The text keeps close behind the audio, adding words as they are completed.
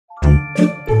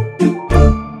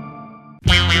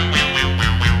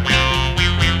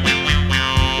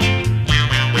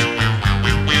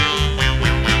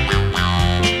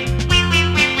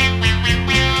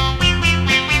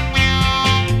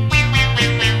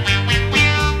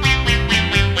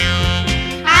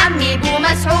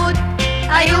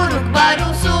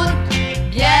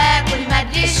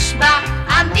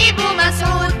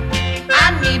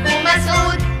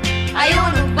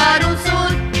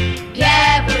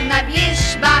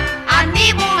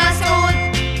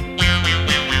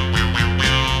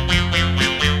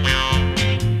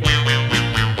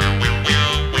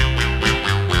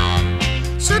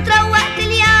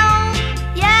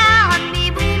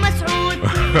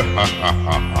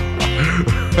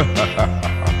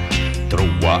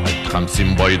تروقت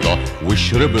 50 بيضة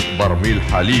وشربت برميل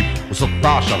حليب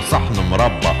و16 صحن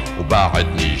مربى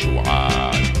وبعدني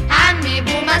جوعان. عمي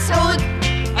ابو مسعود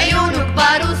عيونه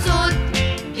كبار وسود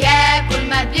بياكل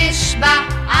ما بيشبع.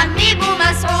 عمي ابو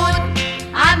مسعود،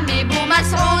 عمي ابو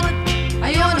مسعود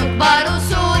عيونه كبار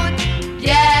وسود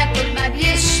بياكل ما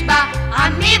بيشبع.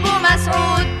 عمي ابو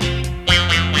مسعود.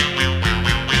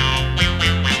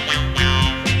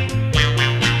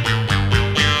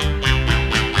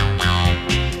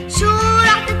 شو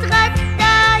رح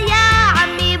تتغدى يا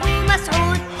عمي ابو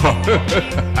مسعود؟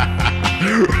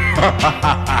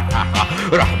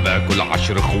 رح باكل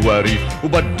 10 خواريف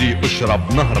وبدي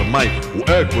اشرب نهر مي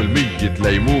واكل 100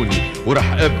 ليموني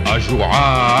ورح ابقى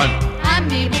جوعان.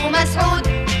 عمي ابو مسعود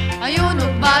عيونه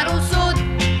كبار وسود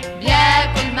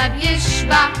بياكل ما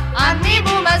بيشبع. عمي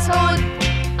ابو مسعود،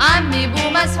 عمي ابو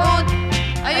مسعود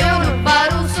عيونه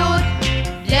كبار وسود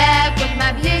بياكل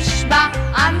ما بيشبع.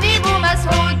 عمي ابو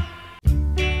مسعود.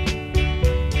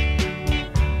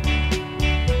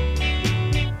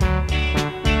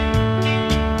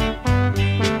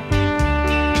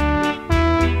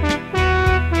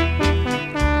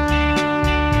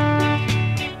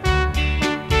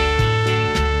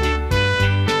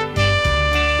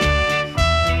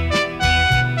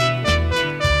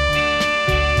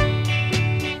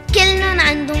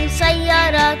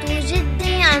 سيارات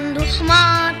وجدي عنده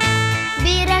حمار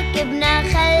بيركبنا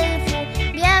خلفه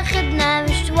بياخدنا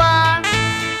مشوار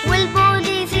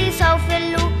والبوليس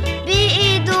يصوفله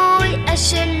بإيده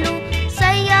يقشله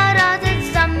سيارات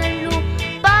تزمله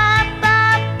باب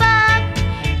باب باب.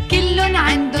 كلن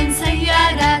عندن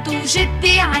سيارات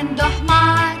وجدي عنده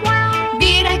حمار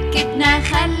بيركبنا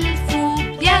خلفه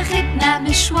بياخدنا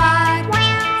مشوار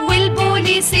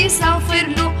والبوليس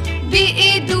يصوفله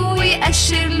بإيده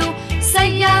ويقشر له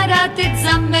سيارات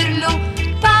تزمر له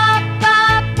باب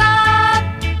باب باب.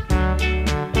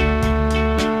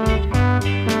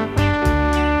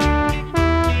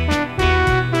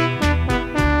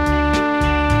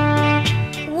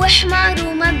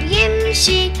 وحماره ما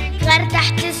بيمشي غير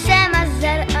تحت السما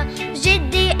الزرقاء.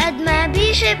 جدي قد ما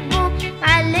بيحبه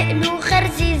علق له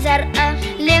خرزي زرقاء.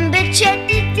 لين بتشد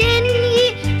الدنيا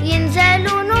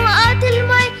ينزلوا نقط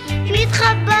المي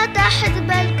بيتخبى تحت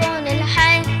بلكون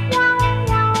الحي.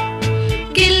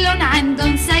 كلن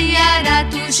عندن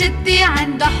سيارات وجدي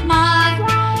عنده حمار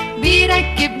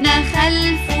بيركبنا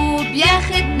خلفه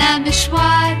بياخدنا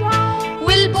مشوار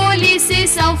والبوليس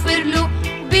يصوفر له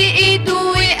بإيده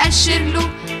ويقشر له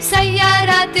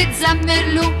سيارات تزمر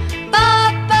له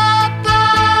باب باب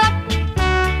باب.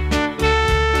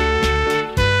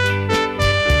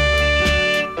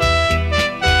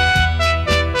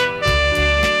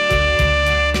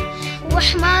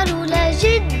 وحماره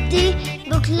لجدي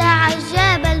بكلة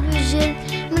عالجبل بالجلد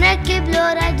مركب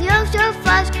له راديو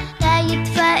وشفاش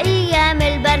ليدفى ايام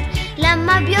البرد.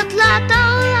 لما بيطلع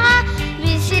طلعة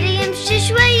بيصير يمشي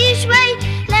شوي شوي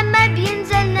لما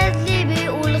بينزل نزلي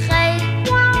بيقول خير.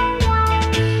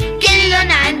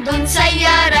 كلن عندن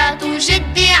سيارات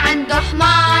وجدي عنده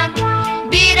حمار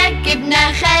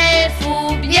بيركبنا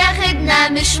خلفه بياخدنا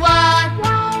مشوار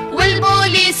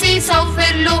والبوليس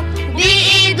يصوفر له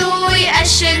بإيده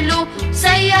ويقشر له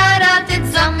سيارات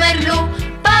تزمر له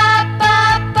باب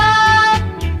باب باب.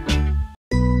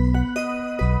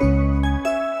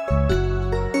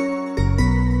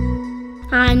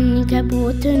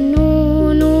 عنكبوت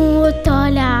النونو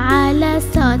طالع على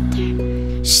سطح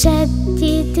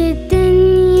شتت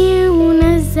الدنيا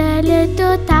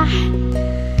ونزلته تحت.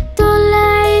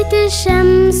 طلعت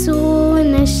الشمس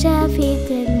ونشفت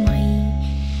المي.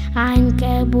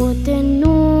 عنكبوت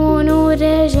النونو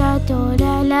رجع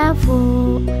طالع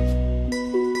لفوق.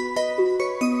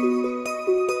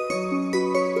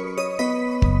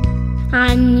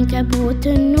 عنكبوت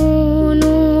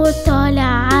النونو طالع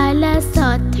على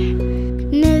سطح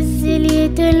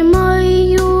نزلت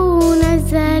المي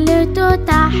ونزلته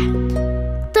تحت.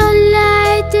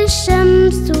 طلعت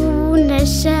الشمس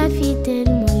ونشفت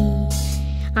المي.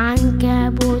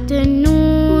 عنكبوت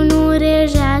النونو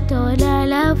رجع طالع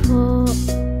لفوق.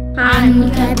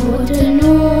 عنكبوت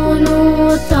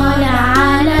النونو طالع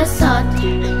على سطح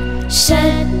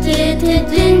شتت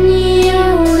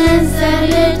الدنيا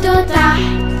ونزلته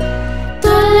تحت.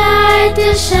 طلعت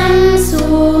الشمس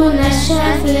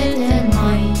ونشفت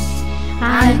المي.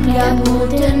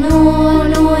 عنكبوت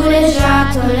النونو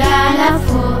رجع طالع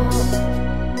لفوق.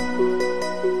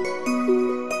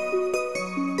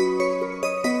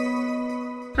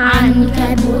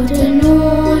 عنكبوت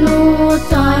النونو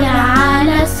طالع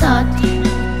على سطح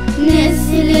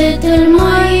نزلت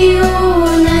المي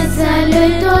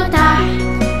ونزلته تحت.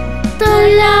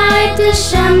 طلعت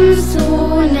الشمس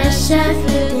ونشفت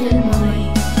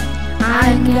المي،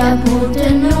 عنكبوت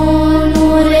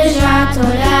النونو رجع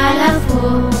طلع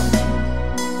لفوق.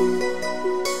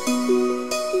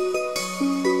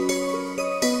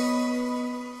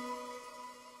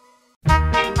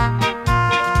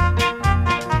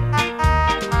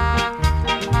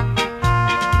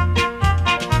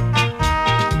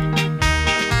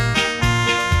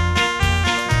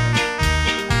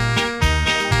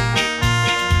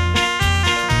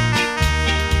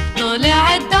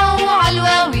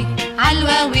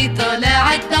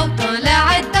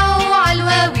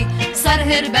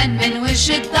 هربان من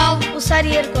وش الضو، وصار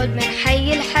يركض من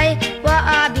حي الحي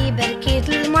وقع ببركة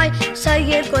المي، صار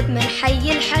يركض من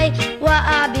حي الحي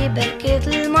وقع ببركة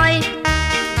المي.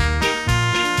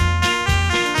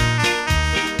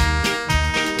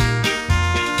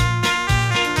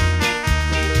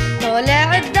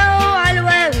 طالع الضو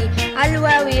عالواوي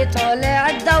عالواوي، طالع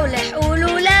الضو لحقوا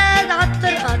الولاد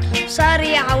عالطرقات، وصار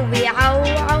يعوي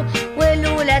عوعو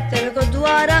والولاد تركض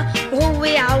ورا وهو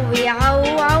يعوي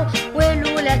عوعو،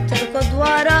 والولاد تركض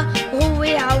ورا وهو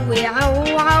يعوي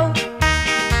عوعو.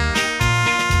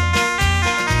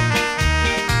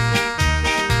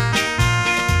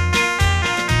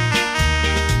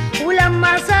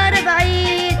 ولما صار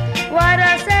بعيد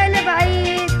ورا سال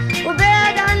بعيد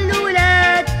وبعد عن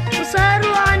الولاد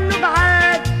وصاروا عنه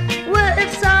بعاد،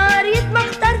 وقف صار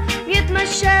يتمخطر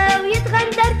يتمشى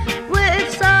ويتغندر،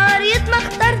 وقف صار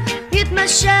يتمخطر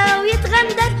يتمشى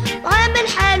ويتغندر، وعامل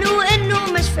حاله انه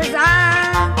مش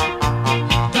فزعان.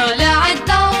 طالع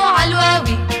الضو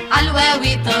عالواوي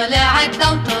عالواوي، طالع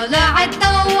الضو طالع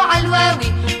الضو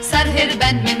عالواوي، صار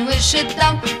هربان من وش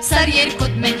الضو، صار يركض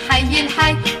من حي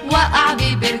الحي وقع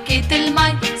ببركة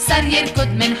المي، صار يركض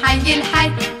من حي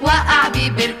الحي وقع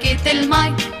ببركة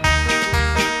المي.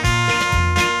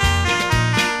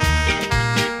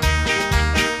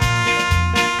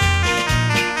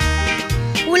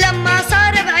 ولما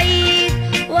صار بعيد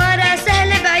ورا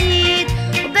سهل بعيد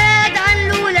وبعد عن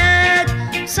الولاد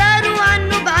صاروا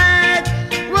عنه بعاد،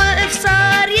 وقف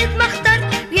صار يتمخطر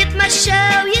يتمشى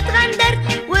ويتغندر،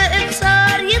 وقف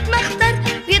صار يتمخطر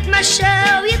يتمشى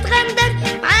ويتغندر،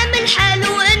 عامل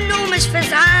حاله انه مش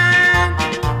فزعان.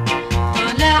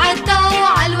 طالع الضو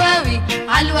عالواوي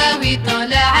عالواوي،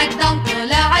 طالع الضو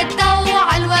طالع الضو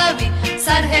عالواوي،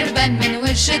 صار هربان من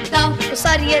وش الضو،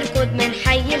 وصار يركض من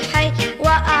حي الحي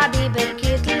وقع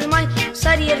ببركة المي،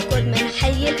 صار يركض من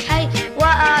حي الحي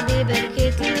وقع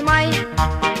ببركة المي.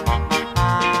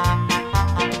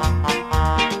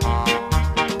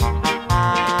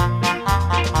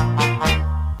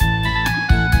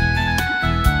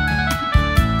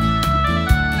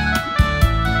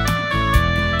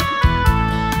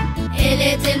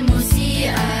 الات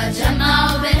الموسيقى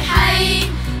جمعوا بالحي،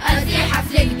 قال في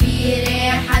حفلة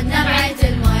كبيرة حد نبعة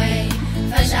المي،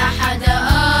 فجأة حدا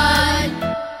قال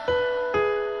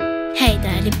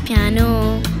هيدا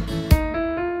البيانو.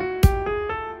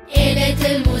 الات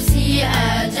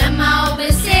الموسيقى جمعوا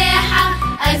بالساحة،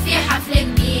 قال في حفلة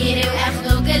كبيرة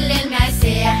واخدوا كل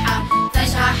المساحة،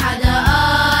 فجأة حدا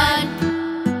قال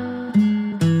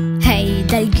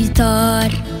هيدا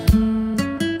الجيتار.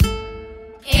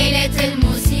 الات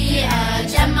الموسيقى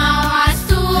جمعوا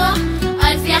عالسطوح،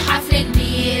 قال في حفلة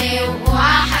كبيرة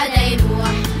واوعى حدا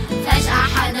يروح، فجأة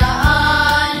حدا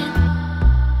قال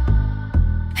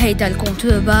هيدا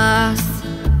الكونترباس.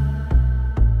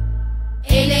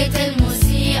 الات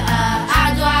الموسيقى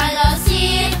قعدوا على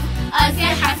رصيف، قال في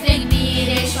حفلة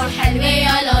كبيرة شو حلوة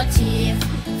يا لطيف،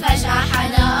 فجأة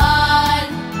حدا قال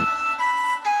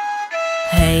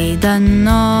هيدا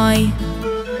الناي.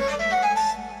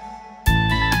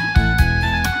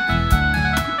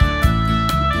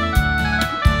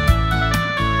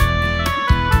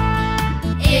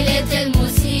 الات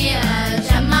الموسيقى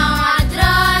جمعوا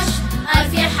عالدراج، قال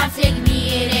في حفلة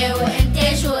كبيرة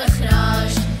وانتاج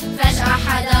واخراج، فجأة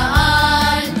حدا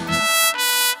قال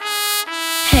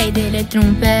هيدي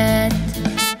الترومبات.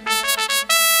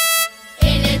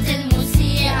 الات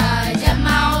الموسيقى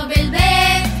جمعوا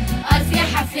بالبيت، قال في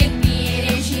حفلة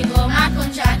كبيرة جيبوا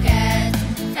معكن جاكيت،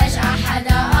 فجأة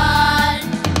حدا قال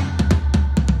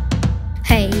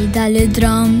هيدا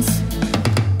الدرامز.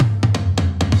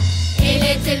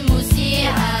 الات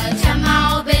الموسيقى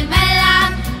جمعوا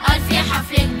بالملعب، قال في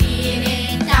حفلة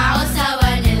كبيرة تعالوا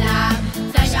سوا نلعب،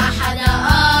 فجأة حدا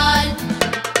قال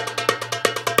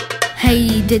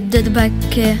هيدي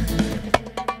الدبكة.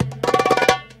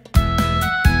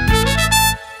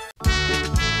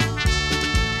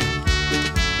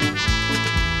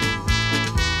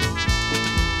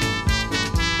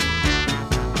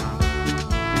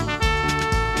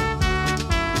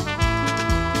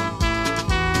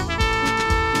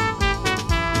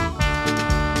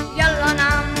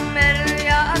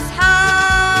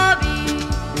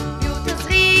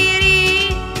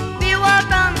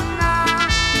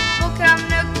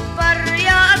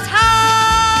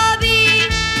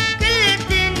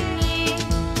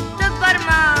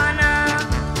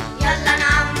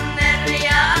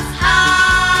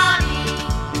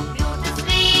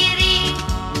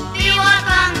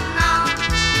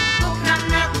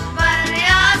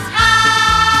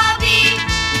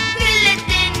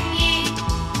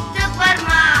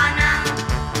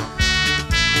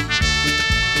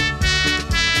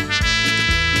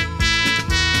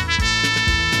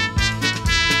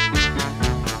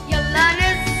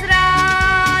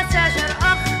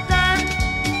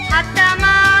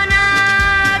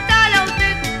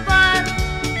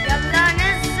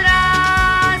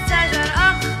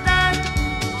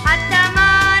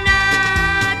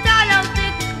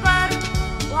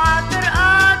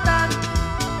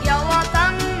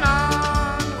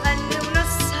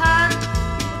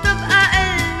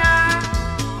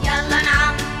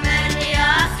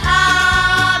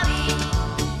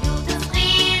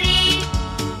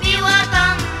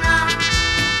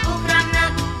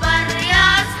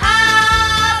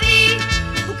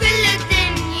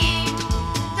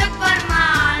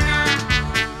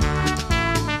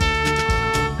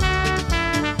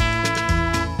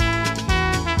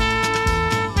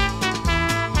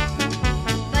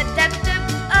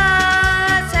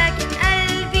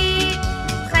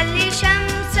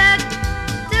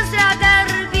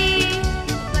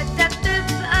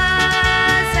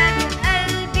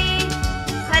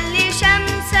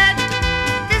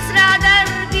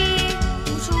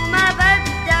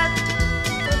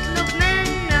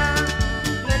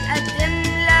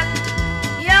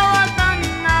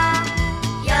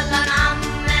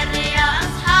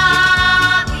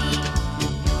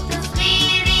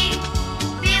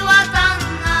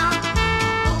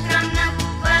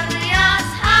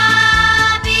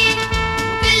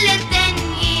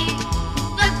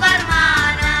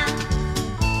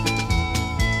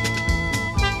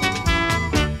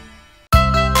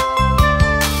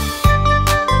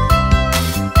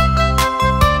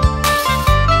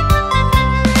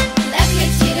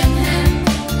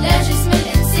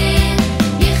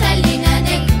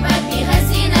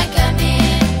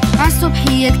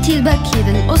 عشية كتير بكير،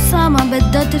 القصة ما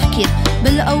بدها تفكير،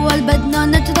 بالأول بدنا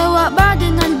نتروق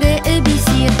بعدين الباقي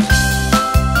بيصير.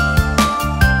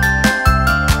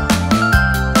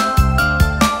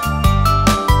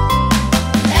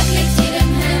 الأكل كتير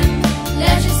مهم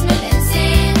لجسم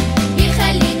الإنسان،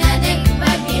 بيخلينا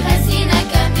نكبر بيغذينا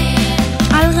كمان.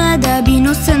 عالغدا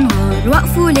بنص النهار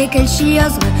وقفوا لي كل شي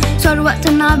يصغر، صار وقت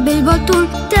نعبي البطون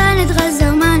تا نتغذى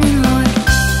وما ننهار.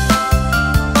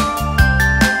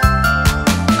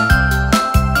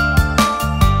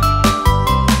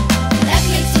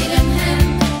 الأكل كتير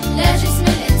مهم لجسم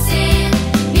الإنسان،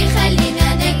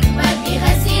 بيخلينا نكبر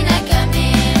بيغذينا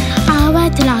كمان.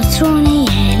 عوات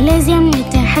العصرونية لازم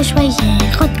نرتاح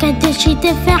شوية، خد كد شي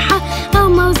تفاحة أو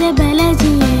موزة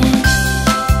بلدية.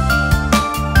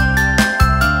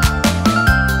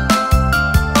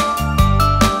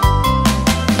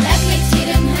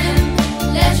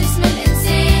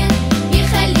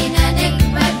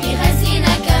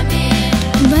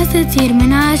 كتير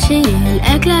من عشية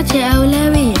الأكلات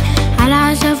أولوية،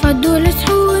 عالعشا فضوا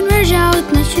الصحون ورجعوا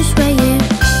تمشوا شوية.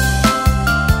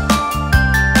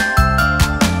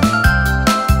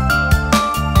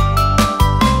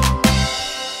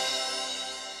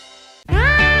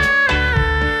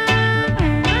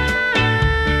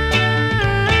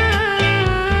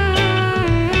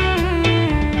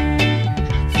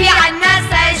 في عنا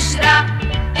شجرة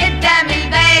قدام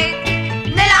البيت،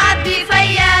 نلعب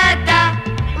بفياتها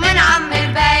ومنعمر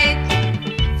بيت.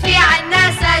 في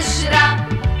عنا شجرة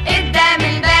قدام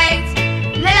البيت،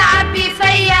 نلعب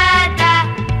بفياتها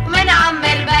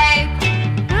ومنعمر بيت.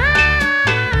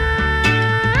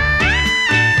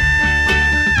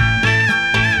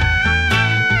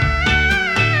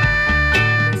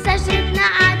 شجرتنا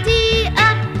عتيقة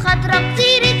خضرا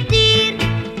كتير كتير،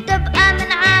 تبقى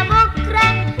من عبكرة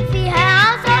فيها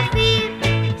عصافير.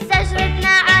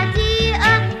 شجرتنا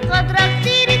عتيقة خضرا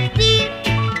كتير كتير،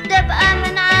 تبقى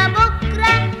من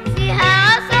عبكرة فيها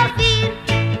عصافير.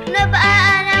 نبقى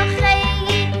أنا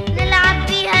وخيي نلعب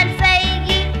بيها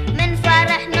الفيجي، من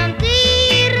فرحنا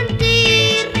نطير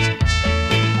نطير.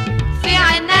 في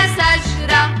عنا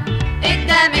شجرة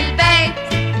قدام البيت،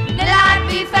 نلعب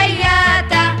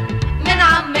بفياتها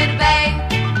منعمر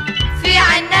بيت. في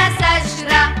عنا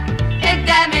شجرة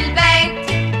قدام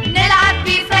البيت، نلعب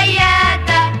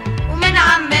بفياتها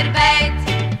ومنعمر بيت.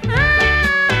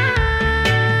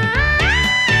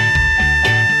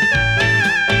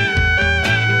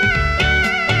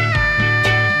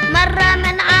 مرة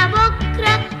من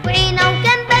عبكرة وعينا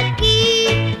وكان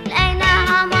بكير،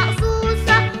 لقيناها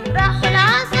مقصوصة راحوا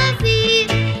العصافير.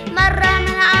 مرة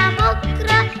من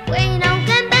عبكرة وعينا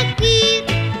وكان بكير،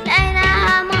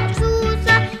 لقيناها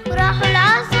مقصوصة وراحوا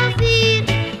العصافير.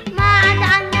 ما عاد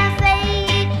عنا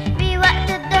فيي بوقت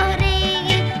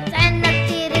الظهرية، زعلنا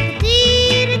كتير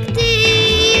كتير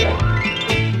كتير.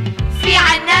 في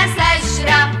عنا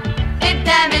شجرة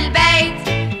قدام البيت،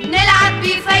 نلعب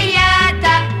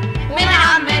بفياتها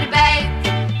منعمر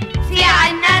بيت. في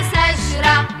عنا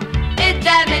شجرة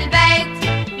قدام البيت،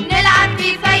 نلعب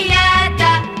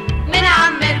بفياتها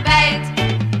منعمر بيت.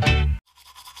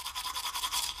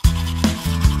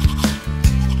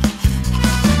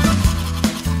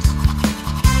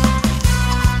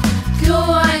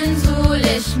 طلوع نزول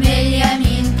شمال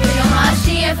يمين، كل يوم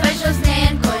عشية فرشوا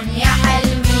أسنانكن يا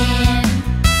حلوين.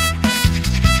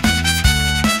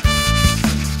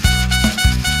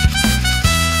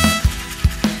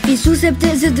 في سوسة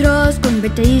بتأذي راسكن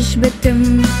بتعيش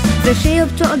بالتم، فرشية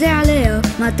بتقضي عليها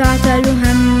ما تعتلوا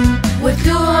هم.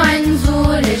 وطلوع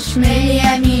نزول شمال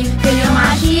يمين، كل يوم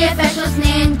عشية فرشوا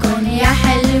أسنانكن يا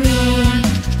حلوين.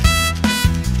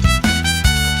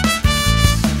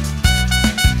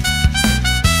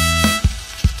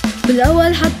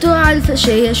 بالأول حطوا على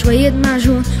الفرشية شوية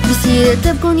معجون، بصير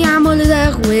تبكن يعمل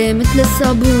رغوة مثل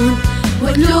الصابون.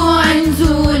 وطلوع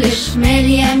نزول شمال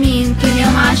يمين، كل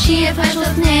يوم عشية فرشوا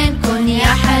أسنانكن يا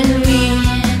حلوين.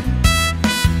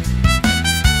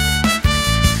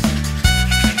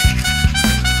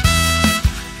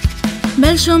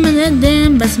 بلشوا من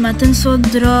قدام بس ما تنسوا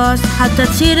الدراس، حتى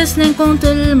تصير سنانكم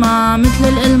تلمع مثل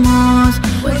الألماس.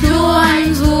 وطلوع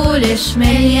نزول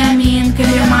شمال يمين، كل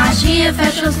يوم عشية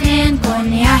فرشوا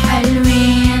أسنانكن يا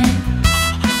حلوين.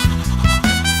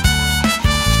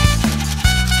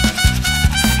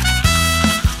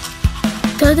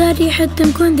 تقدر ريحة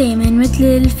تمكن دايما مثل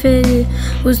الفل،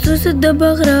 والسوس تدب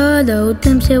أغراضها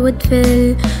وتمشي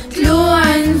وتفل. طلوع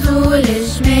نزول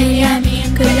شمال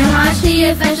يمين، كل يوم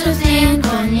عشية فرشوا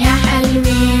أسنانكن يا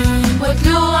حلوين.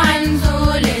 وطلوع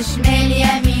نزول شمال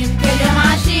يمين، كل يوم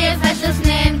عشية فرشوا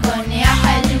أسنانكن يا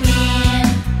حلوين.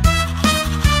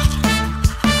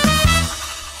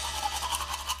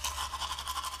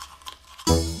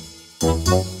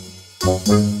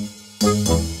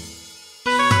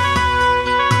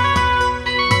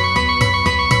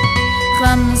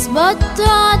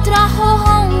 بطات راحوا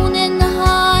هون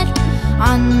النهار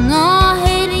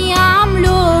عالنهر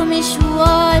يعملوا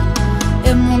مشوار.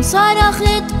 أمهم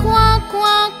صرخت كوا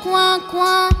كوا كوا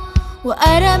كوا،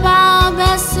 وأربعة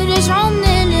بس رجعوا من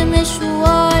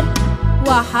المشوار.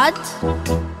 1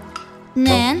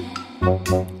 2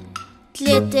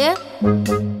 3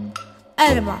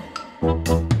 4.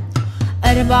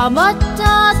 4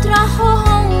 بطات راحوا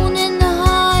هون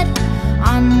النهار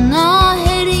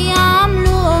عالنهر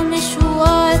يعملوا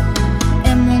مشوار.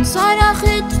 أمهم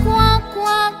صرخت كوا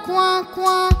كوا كوا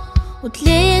كوا،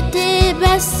 و3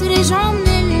 بس رجعوا من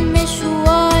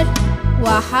المشوار.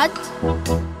 1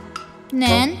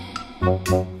 2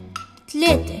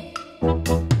 3.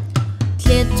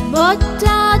 3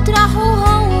 بطات راحوا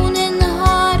هون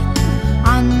النهار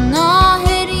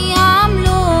عالنهر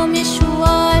يعملوا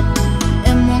مشوار.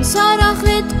 أمهم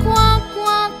صرخت كوا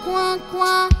كوا كوا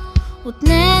كوا، و2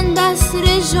 بس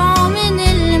رجعوا من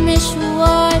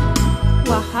المشوار.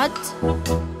 1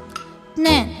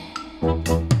 2.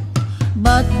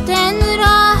 بطين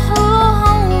راحوا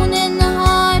هون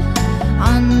النهار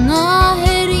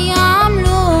عالنهر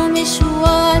يعملوا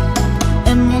مشوار.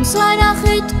 أمهم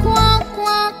صرخت كوا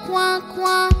كوا كوا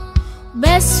كوا،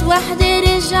 بس وحدة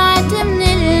رجعت من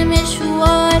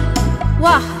المشوار.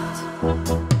 1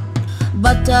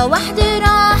 بطة وحدة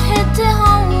راحت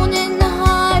هون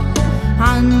النهار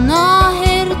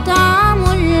عالنهر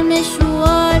تعمل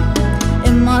مشوار.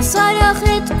 أما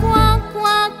صرخت كوا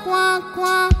كوا كوا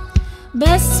كوا،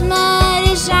 بس ما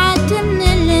رجعت من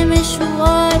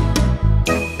المشوار.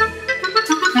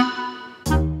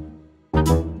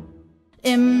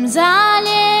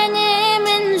 زعلانة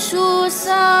من شو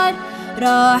صار،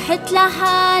 راحت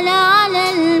لحالها على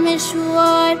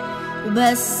المشوار،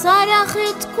 وبس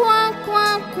صرخت كوا كوا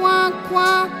كوا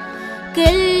كوا،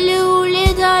 كل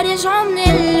ولادها رجعوا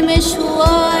من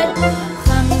المشوار.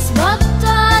 5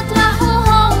 بطات راحوا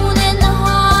هون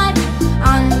النهار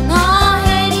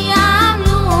عالنهر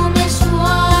يعملوا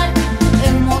مشوار.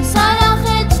 أمهم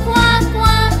صرخت كوا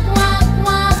كوا كوا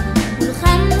كوا،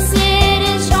 وال5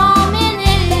 رجعوا من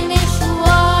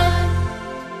المشوار.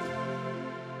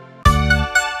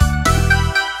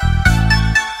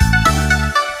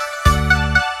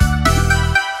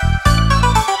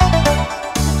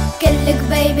 كلك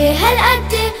بيبي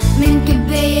هالقد من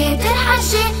كباية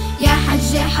الحجة، يا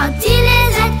حجة حطيلي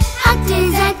زيت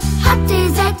حطي زيت حطي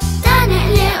زيت،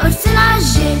 تنقلي قرص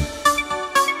العجة.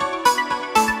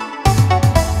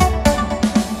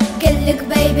 كلك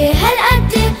بيبي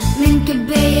هالقد من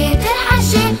كباية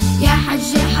الحجة، يا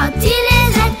حجة حطيلي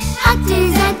زيت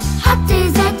حطي زيت حطي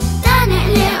زيت،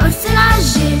 تنقلي قرص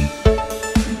العجة.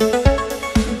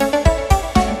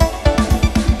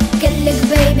 كلك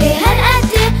بيبي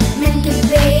هالقد من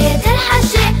كباية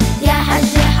الحجة، يا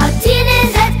حجة حطيلي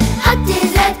زيت حطي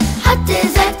زيت حطي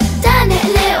زيت،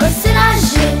 تنقلي قرص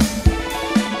العجة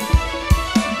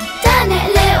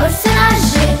تنقلي قرص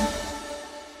العجة.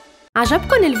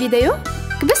 عجبكن الفيديو؟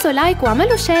 كبسوا لايك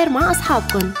واعملوا شير مع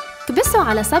أصحابكن، كبسوا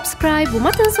على سبسكرايب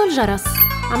وما تنسوا الجرس،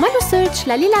 عملوا سيرش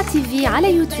لليلا تيفي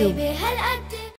على يوتيوب.